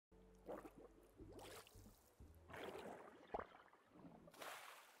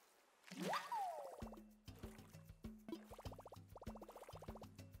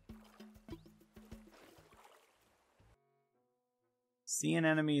Sea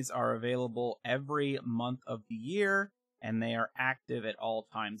anemones are available every month of the year, and they are active at all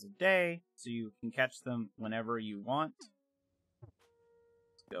times of day, so you can catch them whenever you want.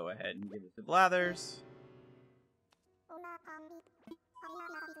 Let's go ahead and give it to Blathers.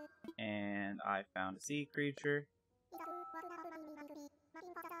 And I found a sea creature.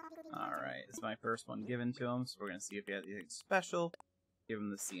 Alright, this is my first one given to him, so we're going to see if he has anything special. Give him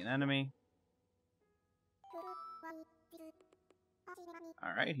the sea anemone.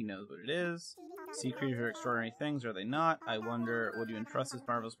 Alright, he knows what it is. Sea creatures are extraordinary things, are they not? I wonder, would you entrust this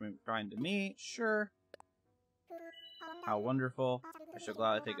marvelous find to me? Sure. How wonderful. I shall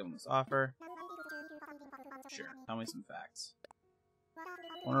gladly take him this offer. Sure, tell me some facts.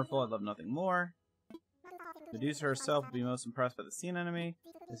 Wonderful, I'd love nothing more. Medusa herself would be most impressed by the sea anemone.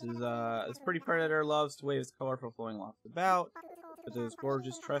 This pretty predator loves to wave its colorful flowing locks about, but those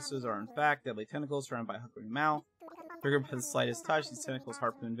gorgeous tresses are in fact deadly tentacles surrounded by a hungry mouth. Triggered by the slightest touch, these tentacles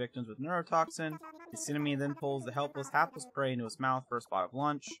harpoon victims with neurotoxin. The sea anemone then pulls the helpless, hapless prey into its mouth for a spot of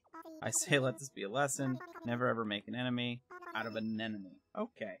lunch. I say let this be a lesson. Never ever make an enemy out of an anemone.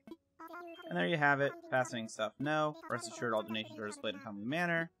 Okay. And there you have it. Fascinating stuff. No. Rest assured all donations are displayed in a timely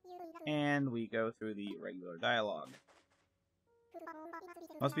manner. And we go through the regular dialogue.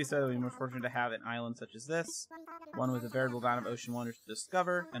 Must be said that we are more fortunate to have an island such as this, one with a veritable amount of ocean wonders to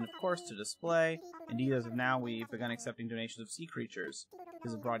discover, and of course to display. Indeed, as of now, we've begun accepting donations of sea creatures.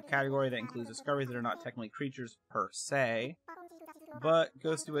 This is a broad category that includes discoveries that are not technically creatures per se, but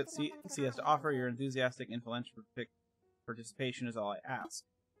go see what sea has to offer. Your enthusiastic, influential participation is all I ask.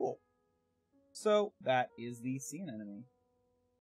 Cool. So, that is the sea anemone.